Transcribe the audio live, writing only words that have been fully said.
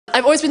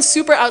I've always been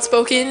super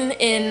outspoken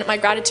in my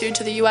gratitude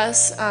to the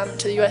U.S.,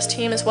 to the U.S.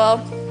 team as well.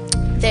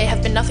 They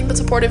have been nothing but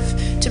supportive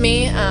to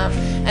me,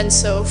 and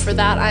so for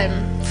that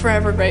I'm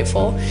forever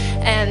grateful.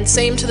 And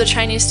same to the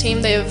Chinese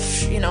team,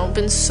 they've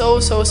been so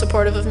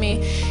supportive of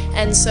me.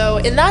 And so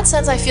in that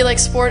sense, I feel like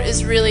sport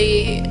is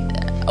really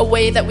a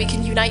way that we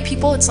can unite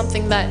people. It's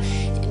something that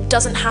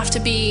doesn't have to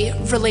be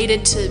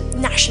related to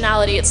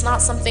nationality. It's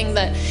not something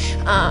that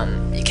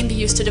it can be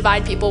used to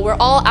divide people. We're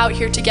all out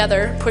here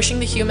together pushing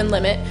the human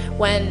limit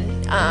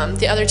when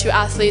the other two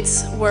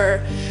athletes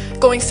were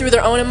going through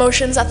their own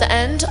emotions at the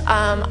end.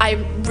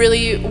 I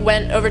really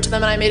went over to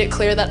them and I made it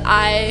clear that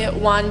I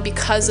won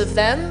because of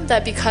them,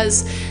 that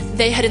because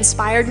they had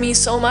inspired me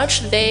so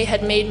much, they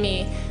had made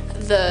me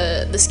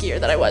the skier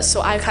that I was.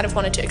 So I kind of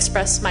wanted to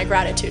express my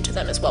gratitude to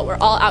them as well. We're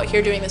all out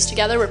here doing this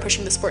together, we're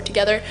pushing the sport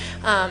together,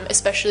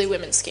 especially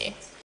women's skiing.